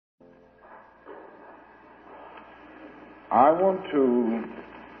I want to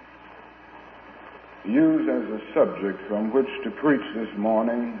use as a subject from which to preach this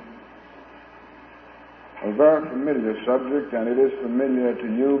morning a very familiar subject, and it is familiar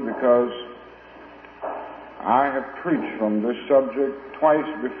to you because I have preached from this subject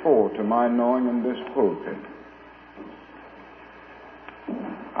twice before, to my knowing, in this pulpit.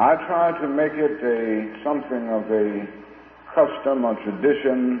 I try to make it something of a custom or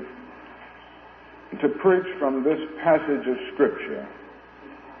tradition to preach from this passage of Scripture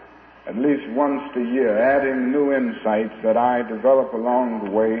at least once a year, adding new insights that I develop along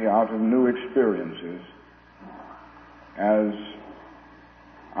the way out of new experiences as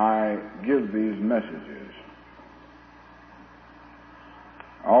I give these messages.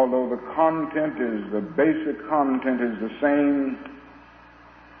 Although the basic content is the same,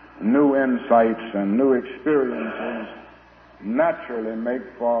 new insights and new experiences naturally make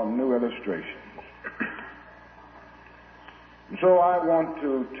for new illustrations. So I want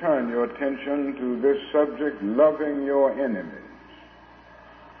to turn your attention to this subject, loving your enemies.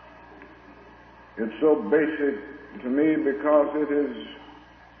 It's so basic to me because it is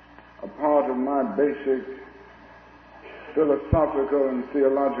a part of my basic philosophical and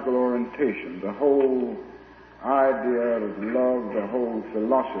theological orientation, the whole idea of love, the whole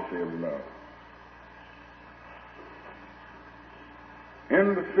philosophy of love.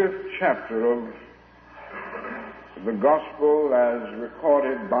 In the 5th chapter of the Gospel as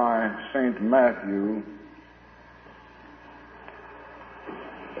recorded by St. Matthew,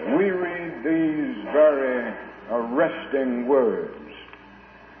 we read these very arresting words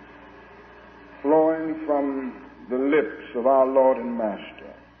flowing from the lips of our Lord and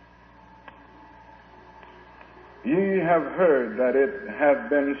Master. Ye have heard that it hath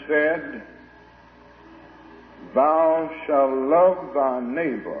been said, Thou shalt love thy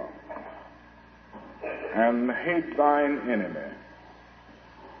neighbor and hate thine enemy.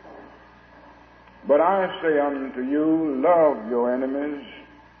 But I say unto you, love your enemies,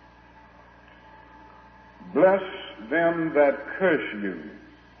 bless them that curse you,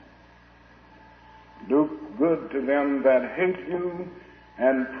 do good to them that hate you,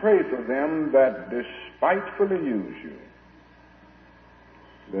 and pray for them that despitefully use you,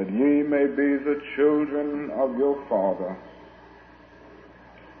 that ye may be the children of your Father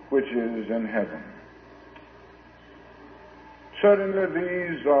which is in heaven. Certainly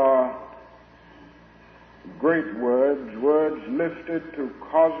these are great words lifted to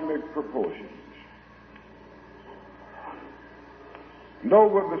cosmic proportions. And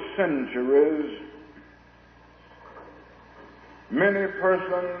over the centuries, many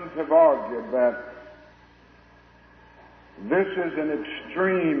persons have argued that this is an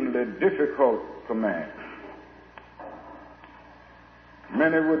extremely difficult command.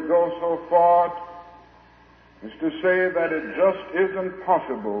 Many would go so far as to say that it just isn't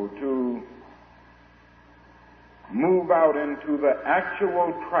possible to move out into the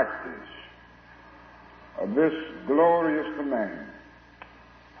actual practice of this glorious command.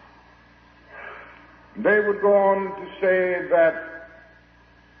 They would go on to say that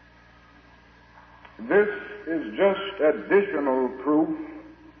this is just additional proof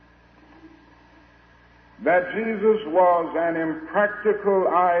that Jesus was an impractical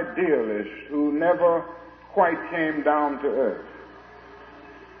idealist who never quite came down to earth.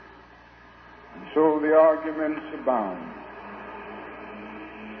 And so the arguments abound.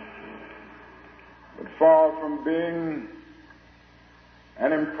 But far from being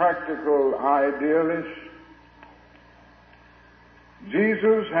an impractical idealist,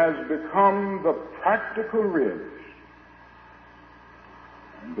 Jesus has become the practical realist.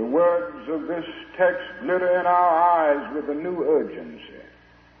 And the words of this text glitter in our eyes with a new urgency.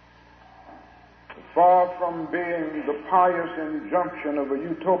 Far from being the pious injunction of a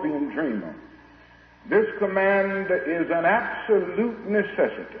utopian dreamer, this command is an absolute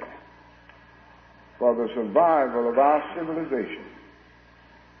necessity for the survival of our civilization.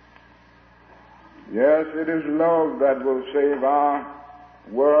 Yes, it is love that will save our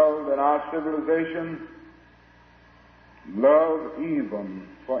world and our civilization. Love even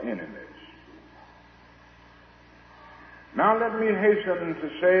for enemies. Now let me hasten to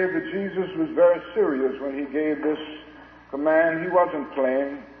say that Jesus was very serious when he gave this command. He wasn't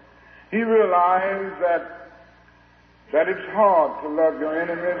playing. He realized that it's hard to love your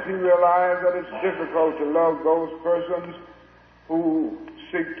enemies. He realized that it's difficult to love those persons who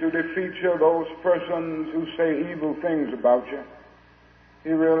seek to defeat you, those persons who say evil things about you.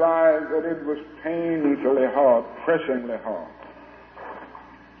 He realized that it was painfully hard, pressingly hard.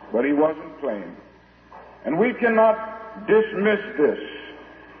 But he wasn't playing. And we cannot dismiss this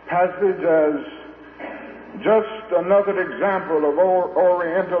passage as just another example of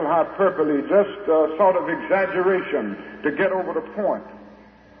Oriental hyperbole, just a sort of exaggeration to get over the point.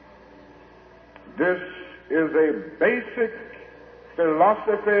 This is a basic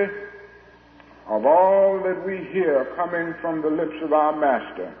philosophy of all that we hear coming from the lips of our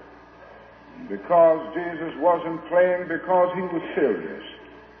Master. Because Jesus wasn't playing, because he was serious,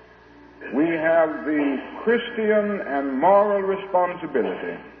 we have the Christian and moral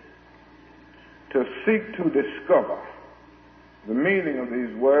responsibility to seek to discover the meaning of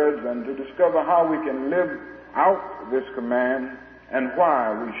these words and to discover how we can live out this command and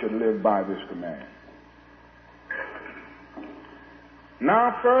why we should live by this command.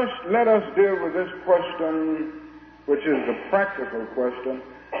 Now, first, let us deal with this question, which is the practical question.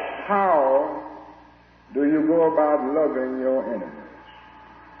 How do you go about loving your enemies?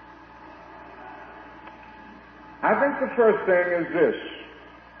 I think the first thing is this.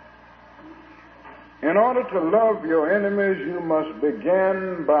 In order to love your enemies, you must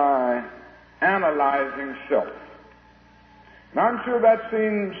begin by analyzing self. Now, I'm sure that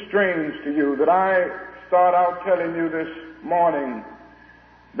seems strange to you that I start out telling you this morning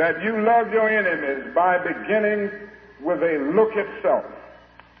that you love your enemies by beginning with a look at self.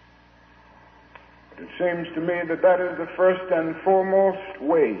 But it seems to me that that is the first and foremost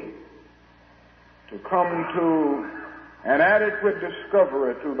way to come to an adequate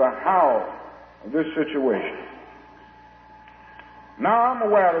discovery to the how of this situation. Now, I'm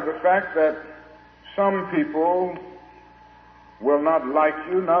aware of the fact that some people will not like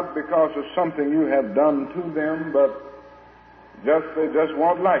you, not because of something you have done to them, but they just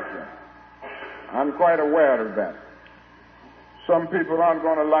won't like you. I'm quite aware of that. Some people aren't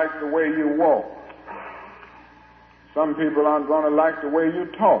going to like the way you walk. Some people aren't going to like the way you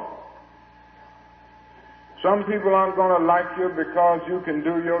talk. Some people aren't going to like you because you can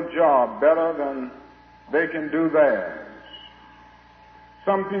do your job better than they can do theirs.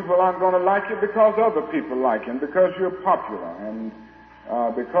 Some people aren't going to like you because other people like you, and because you're popular, and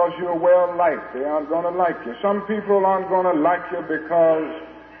because you're well liked. They aren't going to like you. Some people aren't going to like you because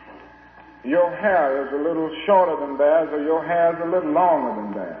your hair is a little shorter than theirs, or your hair is a little longer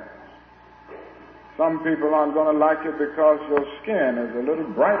than theirs. Some people aren't going to like you because your skin is a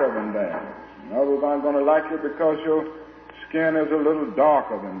little brighter than theirs. And others aren't going to like you because your skin is a little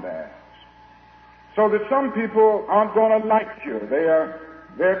darker than theirs. So that some people aren't going to like you.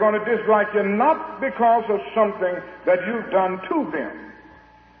 They're going to dislike you not because of something that you've done to them,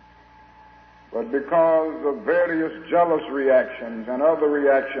 but because of various jealous reactions and other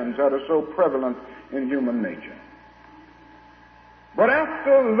reactions that are so prevalent in human nature. But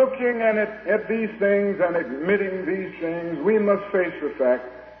after looking at these things and admitting these things, we must face the fact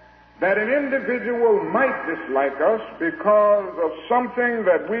that an individual might dislike us because of something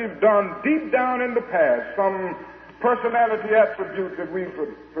that we've done deep down in the past, some personality attribute that we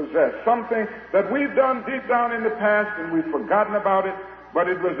possess, something that we've done deep down in the past and we've forgotten about it, but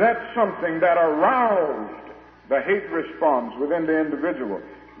it was that something that aroused the hate response within the individual.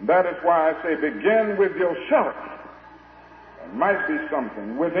 That is why I say begin with yourself. There might be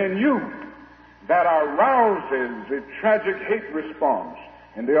something within you that arouses a tragic hate response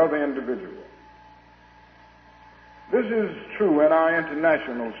in the other individual. This is true in our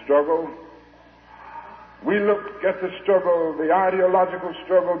international struggle. We look at the struggle, the ideological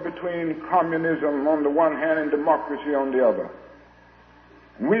struggle between communism on the one hand and democracy on the other.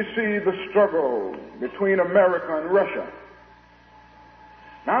 And we see the struggle between America and Russia.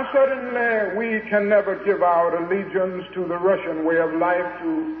 Now, certainly, we can never give our allegiance to the Russian way of life,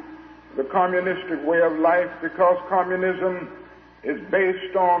 to the communistic way of life, because communism is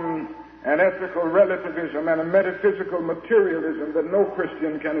based on an ethical relativism and a metaphysical materialism that no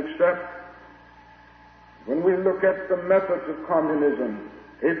Christian can accept. When we look at the methods of communism,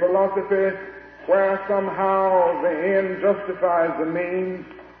 a philosophy where somehow the end justifies the means,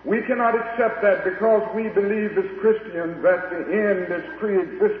 we cannot accept that because we believe as Christians that the end is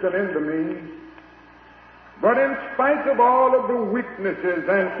pre-existent in the means. But in spite of all of the weaknesses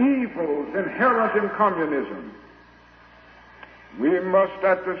and evils inherent in communism, we must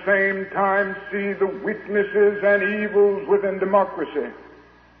at the same time see the weaknesses and evils within democracy.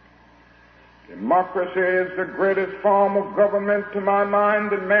 Democracy is the greatest form of government, to my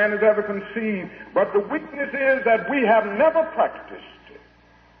mind, that man has ever conceived. But the weakness is that we have never practiced it.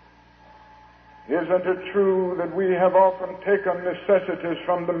 Isn't it true that we have often taken necessities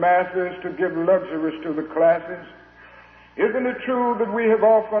from the masses to give luxuries to the classes? Isn't it true that we have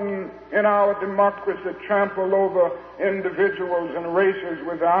often, in our democracy, trampled over individuals and races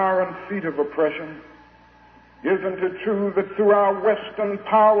with the iron feet of oppression? Isn't it true that through our Western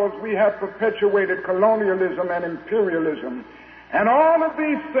powers we have perpetuated colonialism and imperialism? And all of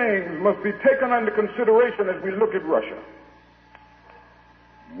these things must be taken under consideration as we look at Russia.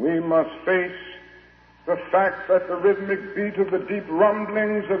 We must face the fact that the rhythmic beat of the deep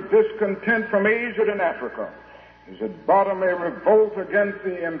rumblings of discontent from Asia and Africa is at bottom a revolt against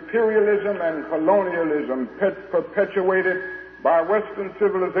the imperialism and colonialism perpetuated by Western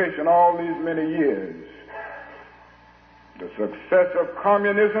civilization all these many years. The success of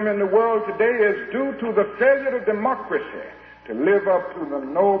communism in the world today is due to the failure of democracy to live up to the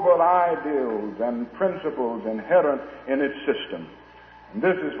noble ideals and principles inherent in its system. And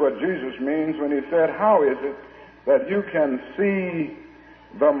this is what Jesus means when he said, how is it that you can see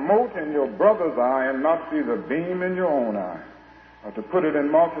the mote in your brother's eye and not see the beam in your own eye? Or to put it in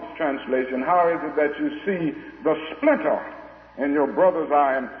Martha's translation, how is it that you see the splinter in your brother's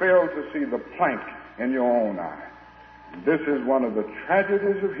eye and fail to see the plank in your own eye? This is one of the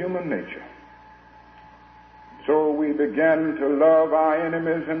tragedies of human nature. So we begin to love our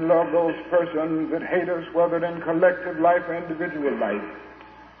enemies and love those persons that hate us, whether in collective life or individual life,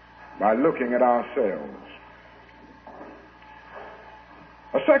 by looking at ourselves.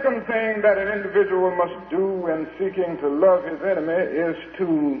 A second thing that an individual must do in seeking to love his enemy is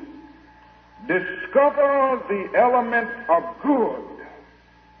to discover the element of good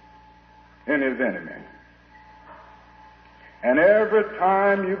in his enemy. And every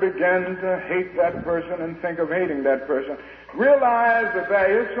time you begin to hate that person and think of hating that person, realize that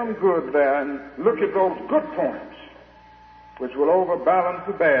there is some good there, and look at those good points, which will overbalance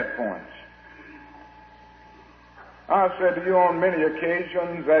the bad points. I've said to you on many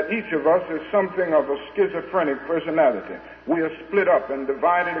occasions that each of us is something of a schizophrenic personality. We are split up and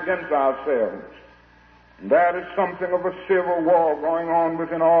divided against ourselves. And that is something of a civil war going on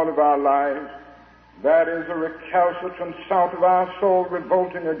within all of our lives. That is a recalcitrant south of our soul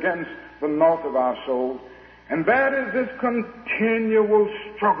revolting against the north of our soul. And that is this continual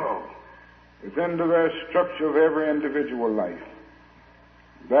struggle within the very structure of every individual life.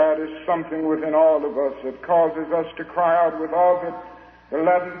 That is something within all of us that causes us to cry out with Ovid, the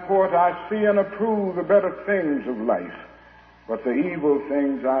Latin poet, I see and approve the better things of life, but the evil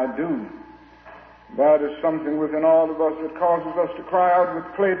things I do. That is something within all of us that causes us to cry out with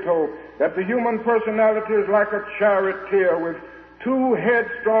Plato that the human personality is like a charioteer with two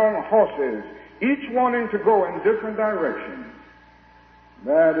headstrong horses, each wanting to go in different directions.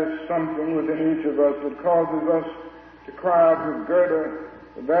 That is something within each of us that causes us to cry out with Goethe,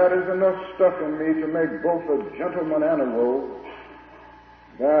 that is enough stuff in me to make both a gentleman and a rogue.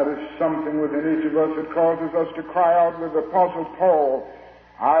 That is something within each of us that causes us to cry out with the Apostle Paul,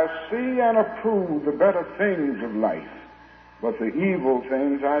 I see and approve the better things of life, but the evil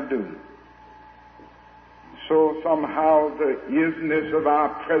things I do. So somehow the isness of our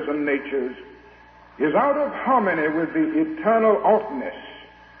present natures is out of harmony with the eternal oughtness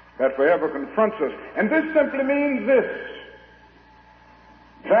that forever confronts us. And this simply means this,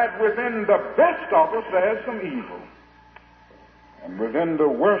 that within the best of us there is some evil, and within the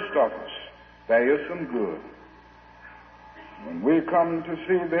worst of us there is some good. When we come to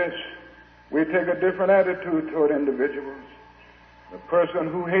see this, we take a different attitude toward individuals. The person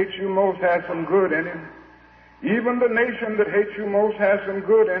who hates you most has some good in him. Even the nation that hates you most has some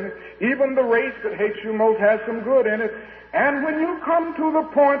good in it. Even the race that hates you most has some good in it. And when you come to the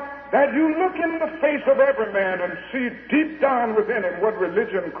point that you look in the face of every man and see deep down within him what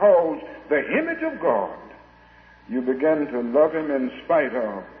religion calls the image of God, you begin to love him in spite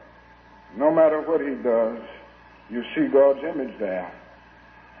of. No matter what he does, you see God's image there.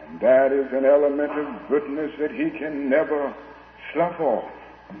 And that is an element of goodness that he can never slough off.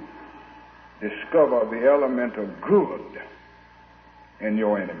 Discover the element of good in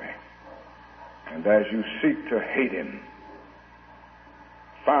your enemy. And as you seek to hate him,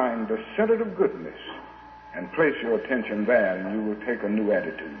 find the center of goodness and place your attention there, and you will take a new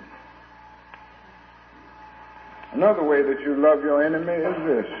attitude. Another way that you love your enemy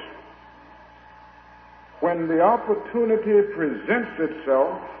is this. When the opportunity presents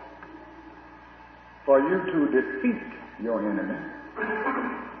itself for you to defeat your enemy,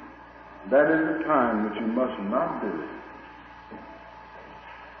 that is the time that you must not do it.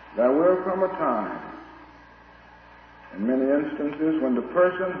 There will come a time, in many instances, when the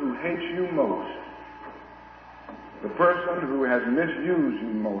person who hates you most, the person who has misused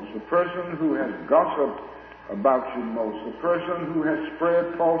you most, the person who has gossiped about you most, the person who has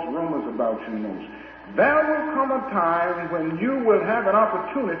spread false rumors about you most, there will come a time when you will have an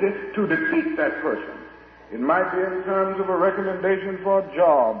opportunity to defeat that person. It might be in terms of a recommendation for a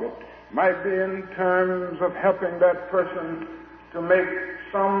job. It might be in terms of helping that person to make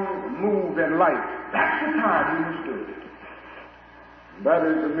some move in life. That's the time you must do it. That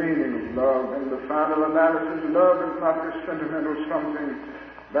is the meaning of love. In the final analysis, love is not this sentimental something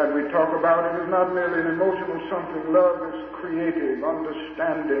that we talk about. It is not merely an emotional something. Love is creative,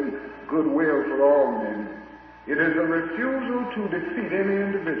 understanding, goodwill for all men. It is a refusal to defeat any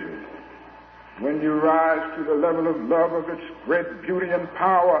individual. When you rise to the level of love, of its great beauty and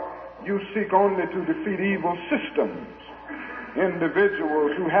power, you seek only to defeat evil systems.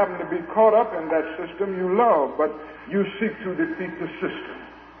 Individuals who happen to be caught up in that system you love, but you seek to defeat the system.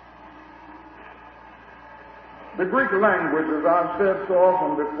 The Greek language, as I've said so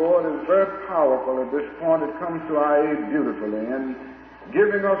often before, is very powerful at this point. It comes to our aid beautifully in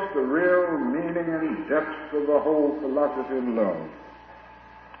giving us the real meaning and depth of the whole philosophy of love.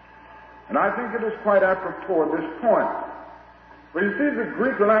 And I think it is quite apropos at this point. But you see, the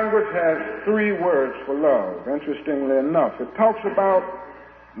Greek language has 3 words for love, interestingly enough. It talks about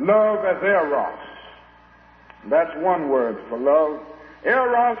love as eros. That's one word for love.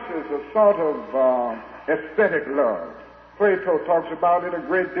 Eros is a sort of aesthetic love. Plato talks about it a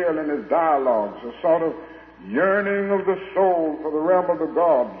great deal in his dialogues, a sort of yearning of the soul for the realm of the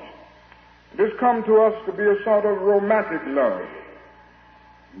gods. It has come to us to be a sort of romantic love.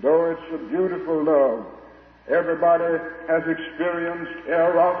 Though it's a beautiful love, everybody has experienced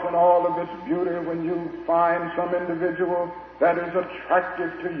eros in all of its beauty when you find some individual that is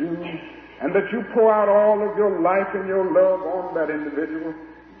attractive to you and that you pour out all of your life and your love on that individual.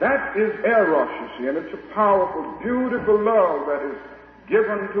 That is eros, you see, and it's a powerful, beautiful love that is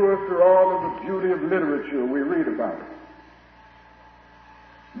given to us through all of the beauty of literature we read about it.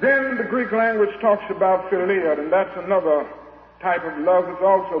 Then the Greek language talks about philia, and that's another type of love. It's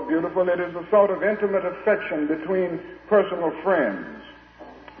also beautiful. It is a sort of intimate affection between personal friends.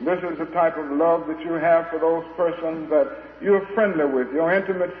 This is the type of love that you have for those persons that you're friendly with, your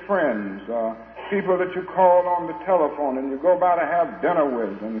intimate friends, people that you call on the telephone and you go by to have dinner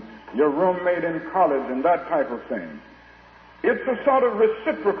with, and your roommate in college and that type of thing. It's a sort of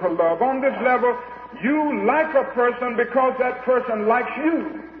reciprocal love. On this level, you like a person because that person likes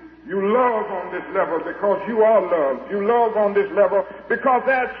you. You love on this level because you are loved. You love on this level because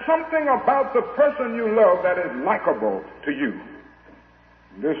there's something about the person you love that is likable to you.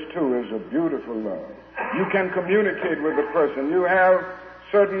 This, too, is a beautiful love. You can communicate with the person. You have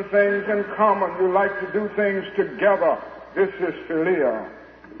certain things in common. You like to do things together. This is philia.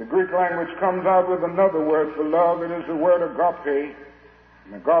 The Greek language comes out with another word for love. It is the word agape.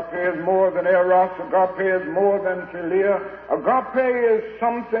 And agape is more than eros. Agape is more than philia. Agape is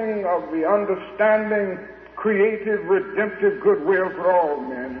something of the understanding, creative, redemptive goodwill for all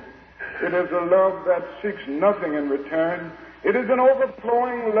men. It is a love that seeks nothing in return. It is an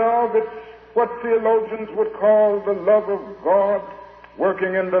overflowing love. It's what theologians would call the love of God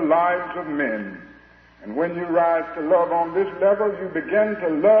working in the lives of men. And when you rise to love on this level, you begin to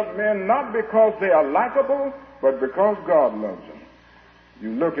love men not because they are likable, but because God loves them.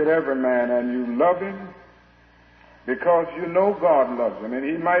 You look at every man and you love him because you know God loves him, and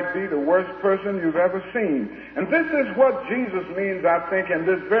he might be the worst person you've ever seen. And this is what Jesus means, I think, in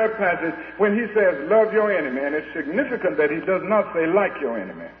this very passage when he says, love your enemy. And it's significant that he does not say, like your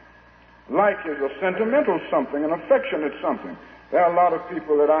enemy. Like is a sentimental something, an affectionate something. There are a lot of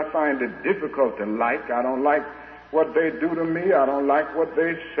people that I find it difficult to like. I don't like what they do to me. I don't like what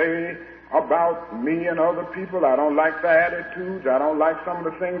they say about me and other people. I don't like their attitudes. I don't like some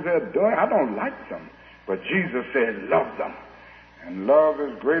of the things they're doing. I don't like them. But Jesus says, love them. And love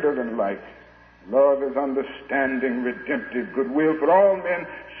is greater than like. Love is understanding, redemptive goodwill for all men,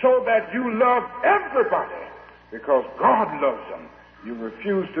 so that you love everybody because God loves them. You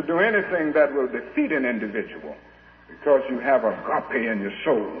refuse to do anything that will defeat an individual because you have agape in your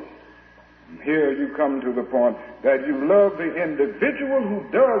soul. And here you come to the point that you love the individual who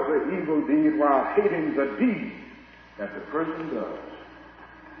does the evil deed while hating the deed that the person does.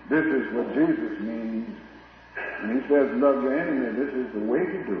 This is what Jesus means when he says, love your enemy. This is the way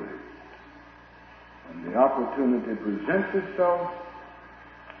to do it. When the opportunity presents itself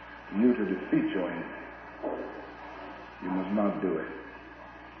for you to defeat your enemy, you must not do it.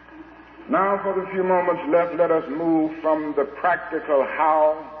 Now, for the few moments left, let us move from the practical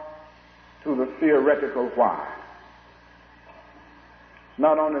how to the theoretical why. It's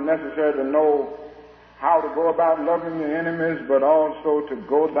not only necessary to know how to go about loving your enemies, but also to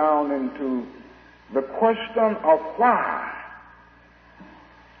go down into the question of why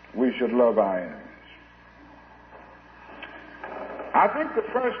we should love our enemies. I think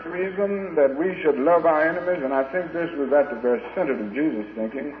the first reason that we should love our enemies, and I think this was at the very center of Jesus'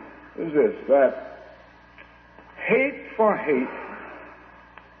 thinking, is this, that hate for hate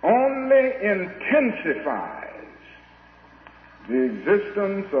only intensifies the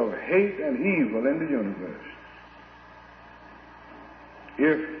existence of hate and evil in the universe.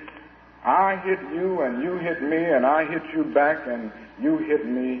 If I hit you and you hit me and I hit you back and you hit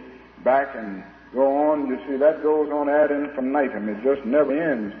me back and go on, you see, that goes on ad infinitum. It just never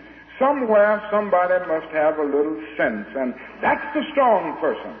ends. Somewhere somebody must have a little sense, and that's the strong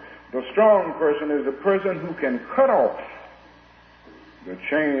person. The strong person is the person who can cut off the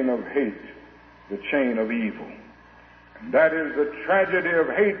chain of hate, the chain of evil. And that is the tragedy of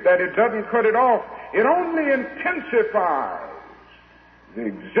hate, that it doesn't cut it off. It only intensifies the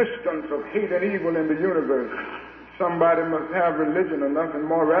existence of hate and evil in the universe. Somebody must have religion enough and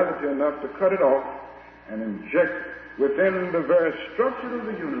morality enough to cut it off and inject within the very structure of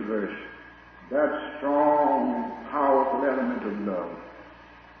the universe that strong, powerful element of love.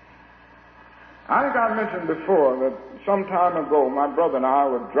 I think I mentioned before that some time ago my brother and I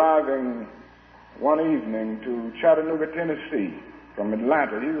were driving one evening to Chattanooga, Tennessee from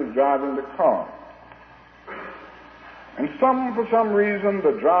Atlanta. He was driving the car. And for some reason,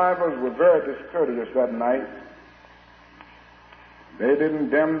 the drivers were very discourteous that night. They didn't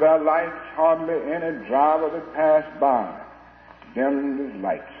dim their lights. Hardly any driver that passed by dimmed his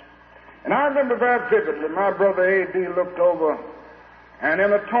lights. And I remember very vividly, my brother A.D. looked over and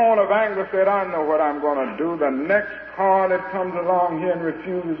in a tone of anger said, I know what I'm going to do. The next car that comes along here and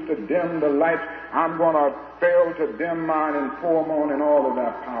refuses to dim the lights, I'm going to fail to dim mine and pour them on in all of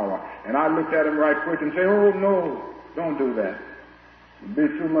their power. And I looked at him right quick and said, oh, no, don't do that. There'll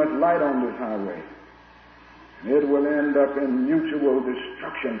be too much light on this highway. It will end up in mutual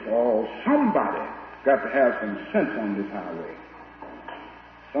destruction for all. Somebody got to have some sense on this highway.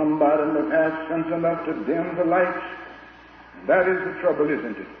 Somebody must have sense enough to dim the lights. That is the trouble,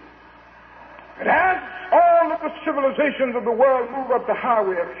 isn't it? But as all of the civilizations of the world move up the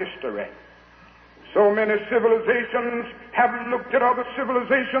highway of history, so many civilizations have looked at other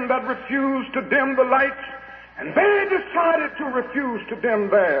civilizations that refuse to dim the lights, and they decided to refuse to dim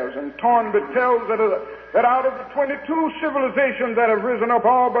theirs. And Toynbee tells that out of the 22 civilizations that have risen up,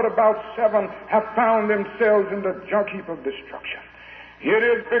 all but about 7 have found themselves in the junk heap of destruction. It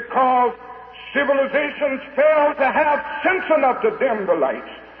is because civilizations fail to have sense enough to dim the lights.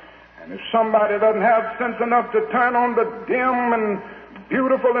 And if somebody doesn't have sense enough to turn on the dim and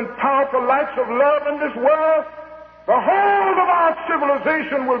beautiful and powerful lights of love in this world, the whole of our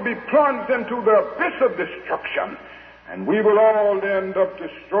civilization will be plunged into the abyss of destruction. And we will all end up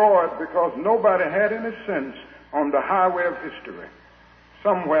destroyed because nobody had any sense on the highway of history.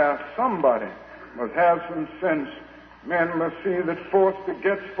 Somewhere, somebody must have some sense. Men must see that force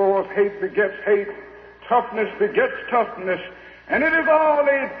begets force, hate begets hate, toughness begets toughness, and it is all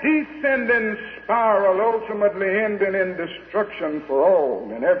a descending spiral, ultimately ending in destruction for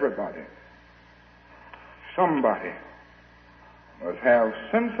all and everybody. Somebody must have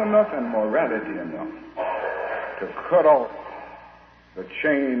sense enough and morality enough to cut off the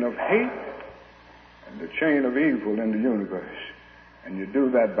chain of hate and the chain of evil in the universe, and you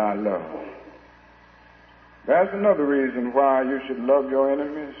do that by love. That's another reason why you should love your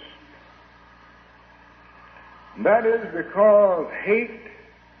enemies. That is because hate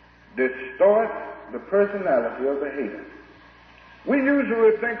distorts the personality of the hater. We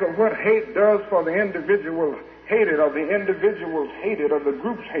usually think of what hate does for the individual hated, or the individuals hated, or the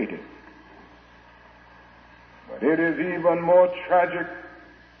groups hated. But it is even more tragic,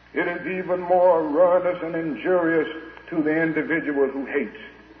 it is even more ruinous and injurious to the individual who hates.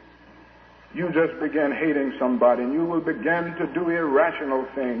 You just begin hating somebody, and you will begin to do irrational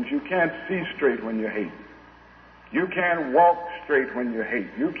things. You can't see straight when you hate. You can't walk straight when you hate.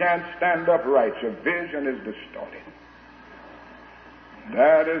 You can't stand upright. Your vision is distorted.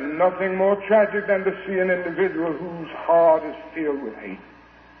 That is nothing more tragic than to see an individual whose heart is filled with hate.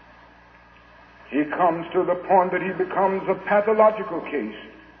 He comes to the point that he becomes a pathological case.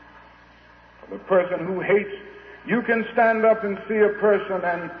 For the person who hates, you can stand up and see a person,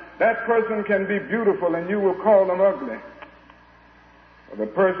 and that person can be beautiful, and you will call them ugly. For the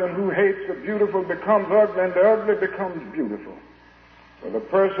person who hates, the beautiful becomes ugly, and the ugly becomes beautiful. For the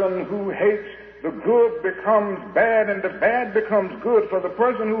person who hates, the good becomes bad, and the bad becomes good. For the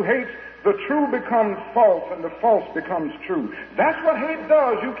person who hates, the true becomes false, and the false becomes true. That's what hate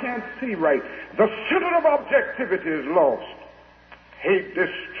does. You can't see right. The center of objectivity is lost. Hate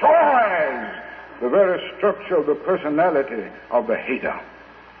destroys the very structure of the personality of the hater.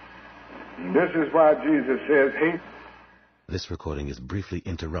 And this is why Jesus says hate. This recording is briefly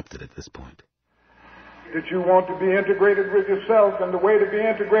interrupted at this point. that you want to be integrated with yourself, and the way to be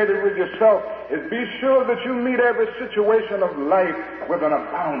integrated with yourself is be sure that you meet every situation of life with an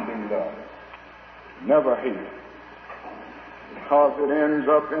abounding love. Never hate, because it ends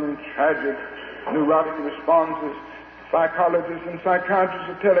up in tragic, neurotic responses. Psychologists and psychiatrists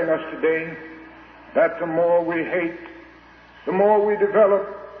are telling us today that the more we hate, the more we develop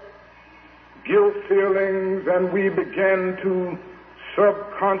guilt feelings, and we begin to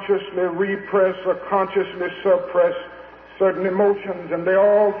subconsciously repress or consciously suppress certain emotions, and they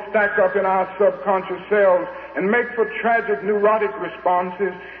all stack up in our subconscious selves and make for tragic neurotic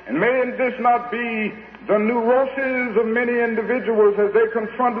responses. And may this not be the neuroses of many individuals as they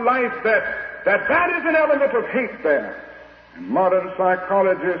confront life, that is an element of hate there. And modern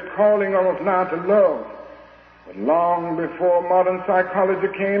psychology is calling on us now to love. But long before modern psychology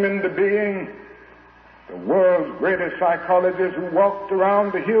came into being, the world's greatest psychologist who walked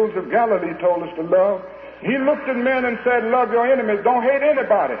around the hills of Galilee told us to love. He looked at men and said, love your enemies, don't hate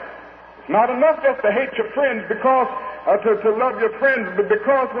anybody. It's not enough just to hate your friends because to love your friends, but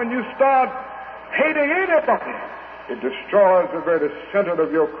because when you start hating anybody, it destroys the very center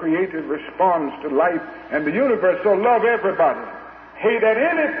of your creative response to life and the universe. So love everybody. Hate at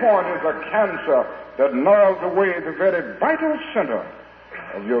any point is a cancer that gnaws away the very vital center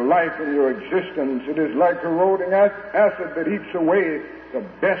of your life and your existence. It is like corroding acid that eats away the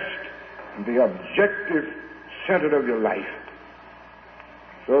best and the objective center of your life.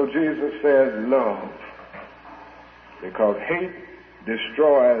 So Jesus says love, because hate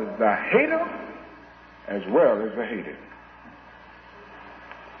destroys the hater as well as the hated.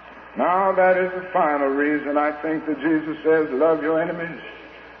 Now that is the final reason I think that Jesus says love your enemies.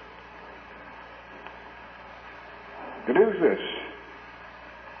 It is this,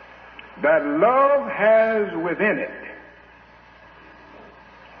 that love has within it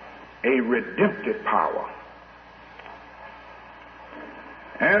a redemptive power.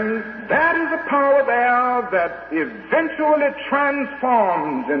 And that is a power there that eventually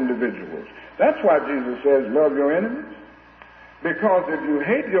transforms individuals. That's why Jesus says love your enemies. Because if you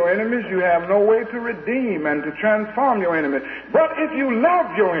hate your enemies, you have no way to redeem and to transform your enemies. But if you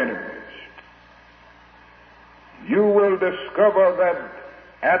love your enemies, you will discover that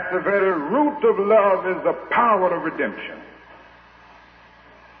at the very root of love is the power of redemption.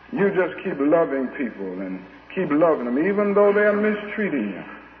 You just keep loving people and keep loving them, even though they are mistreating you.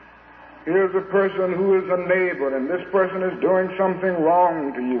 Here's a person who is a neighbor, and this person is doing something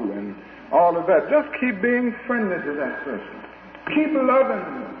wrong to you, and all of that. Just keep being friendly to that person. Keep loving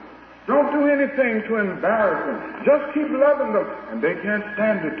them. Don't do anything to embarrass them. Just keep loving them, and they can't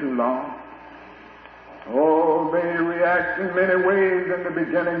stand it too long. Oh, they react in many ways in the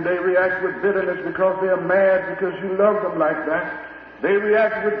beginning. They react with bitterness because they are mad because you love them like that. They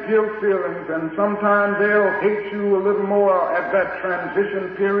react with guilt feelings, and sometimes they'll hate you a little more at that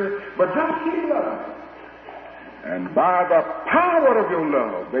transition period. But just keep loving. And by the power of your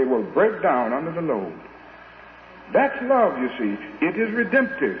love, they will break down under the load. That's love, you see. It is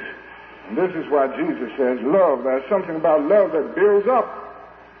redemptive. And this is why Jesus says love. There's something about love that builds up.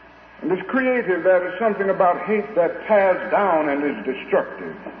 And it's creative. There is something about hate that tears down and is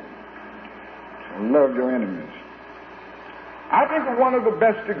destructive. So love your enemies. I think one of the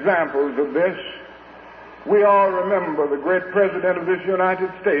best examples of this, we all remember the great president of this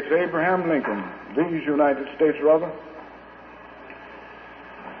United States, Abraham Lincoln, these United States rather.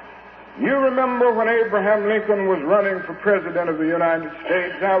 You remember when Abraham Lincoln was running for president of the United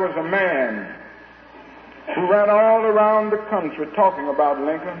States, there was a man who ran all around the country talking about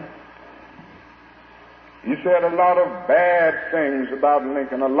Lincoln. He said a lot of bad things about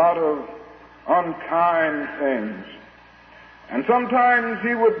Lincoln, a lot of unkind things. And sometimes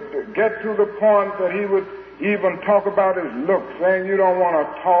he would get to the point that he would even talk about his looks, saying, you don't want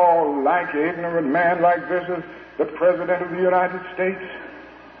a tall, lanky, ignorant man like this as the President of the United States.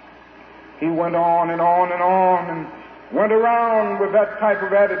 He went on and on and on and went around with that type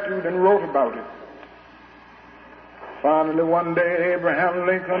of attitude and wrote about it. Finally, one day, Abraham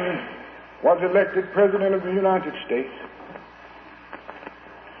Lincoln was elected President of the United States.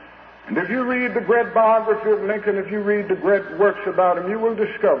 And if you read the great biography of Lincoln, if you read the great works about him, you will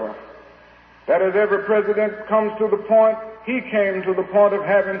discover that as every president comes to the point, he came to the point of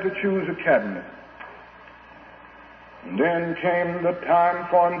having to choose a cabinet. And then came the time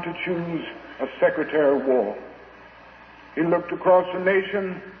for him to choose a Secretary of War. He looked across the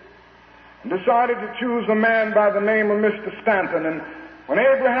nation and decided to choose a man by the name of Mr. Stanton. And when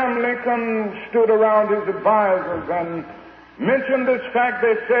Abraham Lincoln stood around his advisors and mentioned this fact,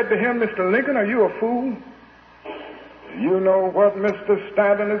 they said to him, Mr. Lincoln, are you a fool? You know what Mr.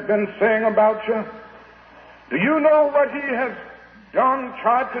 Stanton has been saying about you? Do you know what he has done,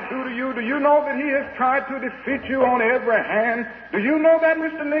 tried to do to you? Do you know that he has tried to defeat you on every hand? Do you know that,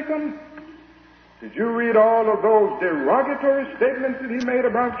 Mr. Lincoln? Did you read all of those derogatory statements that he made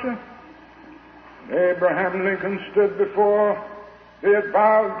about you? Abraham Lincoln stood before the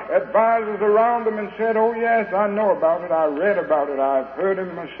advisors around him and said, "Oh yes, I know about it. I read about it. I've heard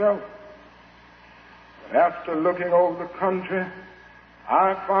him myself. But after looking over the country,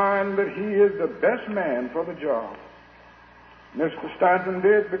 I find that he is the best man for the job." Mr. Stanton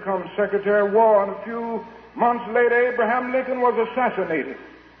did become Secretary of War, and a few months later, Abraham Lincoln was assassinated.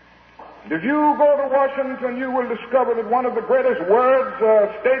 And if you go to Washington, you will discover that one of the greatest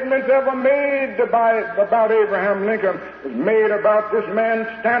statements ever made about Abraham Lincoln was made about this man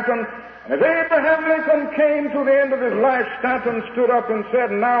Stanton. And as Abraham Lincoln came to the end of his life, Stanton stood up and said,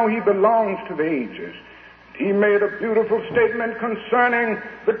 "Now he belongs to the ages." He made a beautiful statement concerning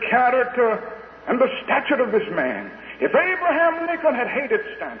the character and the stature of this man. If Abraham Lincoln had hated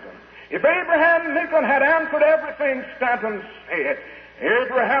Stanton, if Abraham Lincoln had answered everything Stanton said,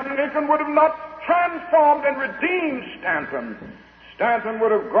 Abraham Lincoln would have not transformed and redeemed Stanton. Stanton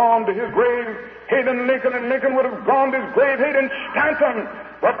would have gone to his grave hating Lincoln, and Lincoln would have gone to his grave hating Stanton.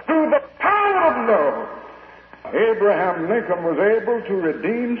 But through the power of love, Abraham Lincoln was able to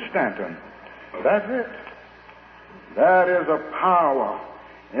redeem Stanton. That's it. That is a power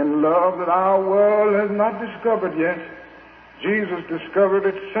in love that our world has not discovered yet. Jesus discovered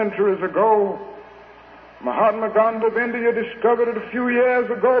it centuries ago. Mahatma Gandhi of India discovered it a few years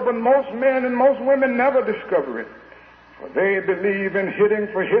ago, but most men and most women never discover it. For they believe in hitting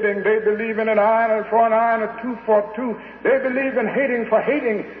for hitting. They believe in an iron for an iron, a tooth for a tooth. They believe in hating for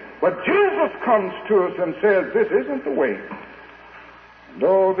hating. But Jesus comes to us and says, this isn't the way. And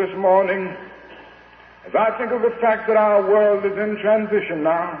oh, this morning, as I think of the fact that our world is in transition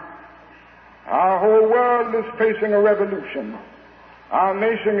now, our whole world is facing a revolution. Our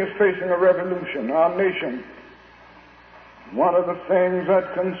nation is facing a revolution. Our nation. One of the things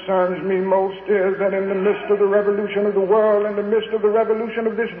that concerns me most is that in the midst of the revolution of the world, in the midst of the revolution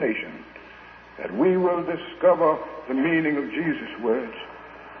of this nation, that we will discover the meaning of Jesus' words.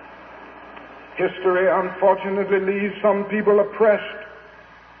 History, unfortunately, leaves some people oppressed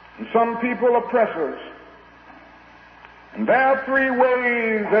and some people oppressors. And there are three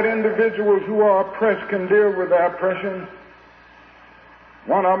ways that individuals who are oppressed can deal with their oppression.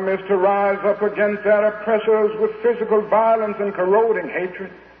 One of them is to rise up against their oppressors with physical violence and corroding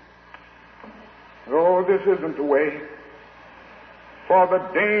hatred. Oh, this isn't the way. For the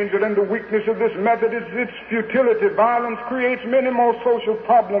danger and the weakness of this method is its futility. Violence creates many more social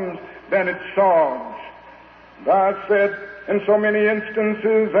problems than it solves. God said in so many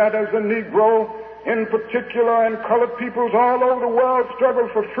instances that as the Negro in particular and colored peoples all over the world struggle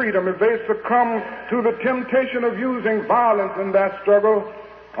for freedom, if they succumb to the temptation of using violence in that struggle,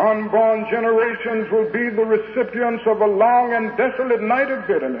 unborn generations will be the recipients of a long and desolate night of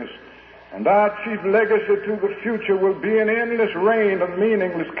bitterness. And our chief legacy to the future will be an endless reign of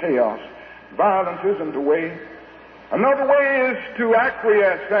meaningless chaos. Violence isn't the way. Another way is to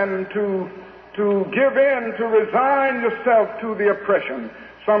acquiesce and to give in, to resign yourself to the oppression.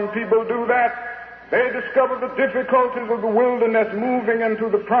 Some people do that. They discover the difficulties of the wilderness moving into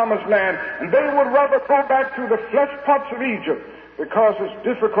the promised land, and they would rather go back to the flesh pots of Egypt because it's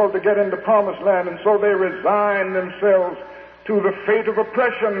difficult to get into the promised land, and so they resign themselves to the fate of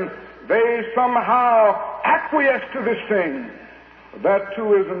oppression. They somehow acquiesce to this thing. But that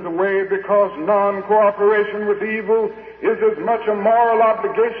too isn't the way, because non-cooperation with evil is as much a moral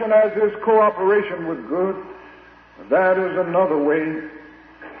obligation as is cooperation with good. That is another way.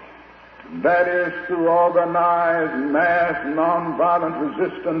 That is through organized mass nonviolent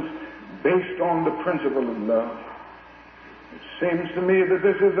resistance based on the principle of love. It seems to me that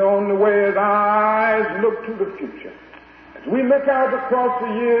this is the only way as our eyes look to the future. As we look out across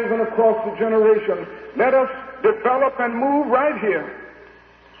the years and across the generations, let us develop and move right here.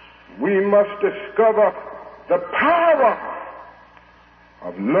 We must discover the power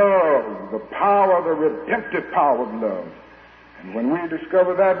of love, the power, the redemptive power of love. And when we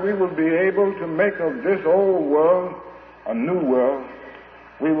discover that, we will be able to make of this old world a new world.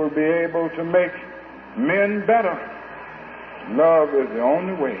 We will be able to make men better. Love is the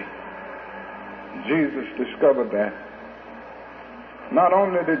only way. Jesus discovered that. Not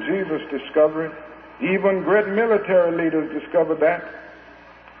only did Jesus discover it, even great military leaders discovered that.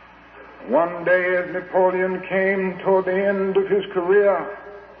 One day as Napoleon came toward the end of his career,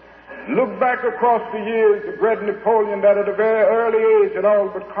 look back across the years, the great Napoleon that at a very early age had all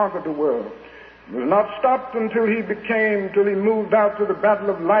but conquered the world. It was not stopped until he moved out to the Battle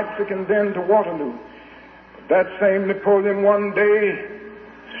of Leipzig and then to Waterloo. That same Napoleon one day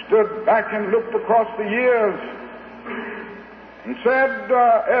stood back and looked across the years and said,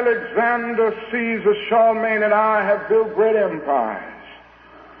 Alexander, Caesar, Charlemagne, and I have built great empires.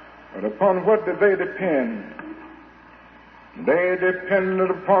 But upon what did they depend? They depended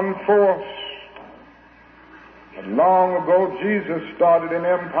upon force. But long ago, Jesus started an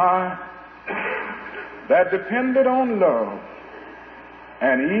empire that depended on love.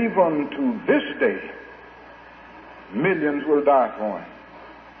 And even to this day, millions will die for him.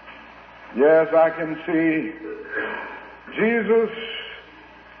 Yes, I can see Jesus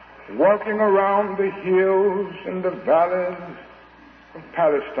walking around the hills and the valleys of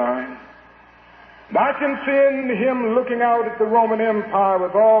Palestine. And I can see him looking out at the Roman Empire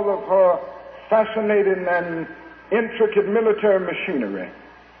with all of her fascinating and intricate military machinery.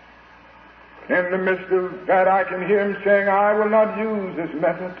 In the midst of that, I can hear him saying, I will not use this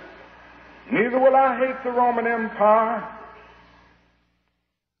method. Neither will I hate the Roman Empire.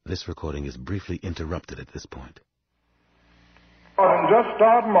 This recording is briefly interrupted at this point. And just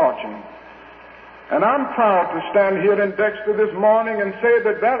start marching. And I'm proud to stand here in Dexter this morning and say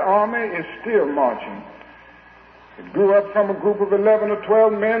that that army is still marching. It grew up from a group of 11 or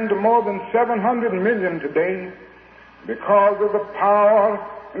 12 men to more than 700 million today because of the power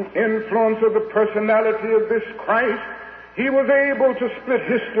and influence of the personality of this Christ. He was able to split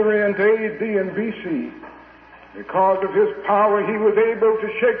history into AD and BC. Because of his power, he was able to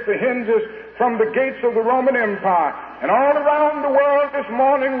shake the hinges from the gates of the Roman Empire. And all around the world this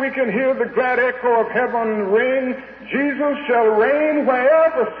morning we can hear the glad echo of heaven ring, Jesus shall reign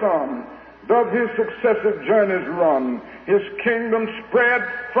wherever some doth his successive journeys run. His kingdom spread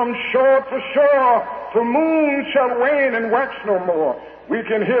from shore to shore, the moon shall wane and wax no more. We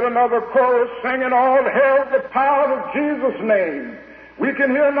can hear another chorus singing, all hail the power of Jesus' name. We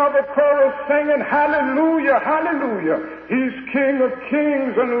can hear another chorus singing, hallelujah, hallelujah. He's King of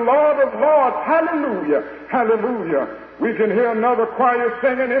kings and Lord of lords, hallelujah, hallelujah. We can hear another choir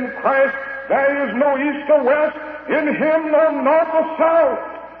singing, in Christ there is no east or west, in him no north or south,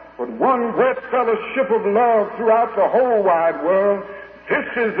 but one great fellowship of love throughout the whole wide world. This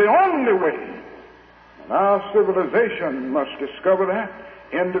is the only way. And our civilization must discover that.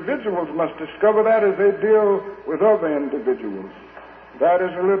 Individuals must discover that as they deal with other individuals. That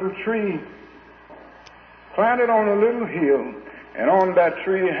is a little tree planted on a little hill, and on that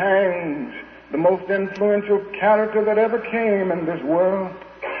tree hangs the most influential character that ever came in this world.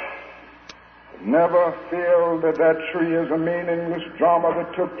 Never feel that that tree is a meaningless drama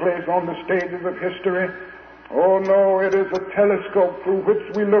that took place on the stages of history. Oh no, it is a telescope through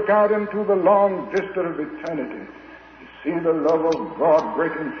which we look out into the long vista of eternity to see the love of God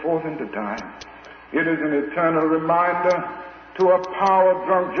breaking forth into time. It is an eternal reminder to a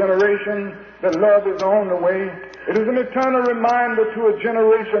power-drunk generation that love is on the way. It is an eternal reminder to a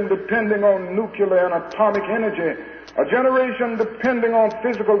generation depending on nuclear and atomic energy, a generation depending on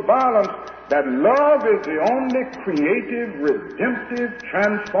physical violence, that love is the only creative, redemptive,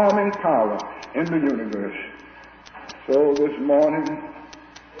 transforming power in the universe. So this morning,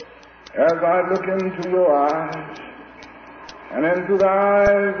 as I look into your eyes and into the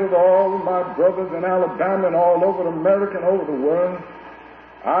eyes of all of my brothers in Alabama and all over America and over the world,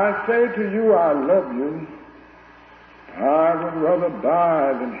 I say to you, I love you. I would rather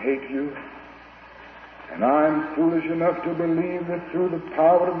die than hate you. And I'm foolish enough to believe that through the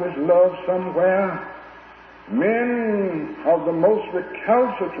power of this love somewhere, men of the most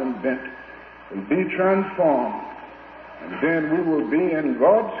recalcitrant bent will be transformed. And then we will be in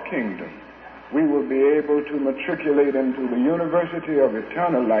God's kingdom. We will be able to matriculate into the university of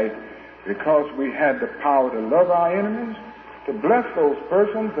eternal life because we had the power to love our enemies, to bless those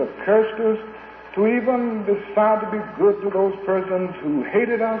persons that cursed us, to even decide to be good to those persons who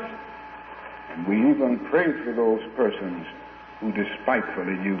hated us. And we even prayed for those persons who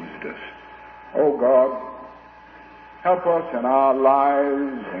despitefully used us. Oh God, help us in our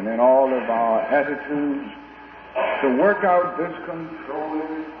lives and in all of our attitudes to work out this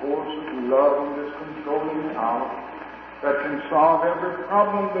controlling force of love and this controlling power that can solve every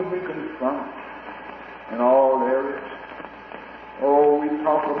problem that we confront in all areas. Oh, we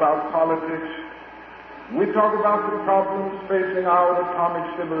talk about politics. We talk about the problems facing our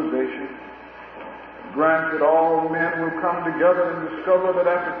atomic civilization. Grant that all men will come together and discover that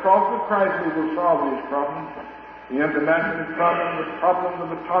at the cross of Christ we will solve these problems. The international problems, the problems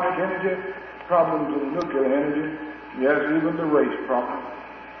of atomic energy, problems of nuclear energy, yes, even the race problem.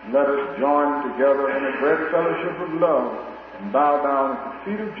 Let us join together in a great fellowship of love and bow down at the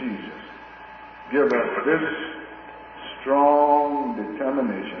feet of Jesus. Give us this strong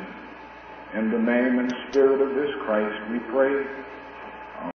determination In the name and spirit of this Christ we pray.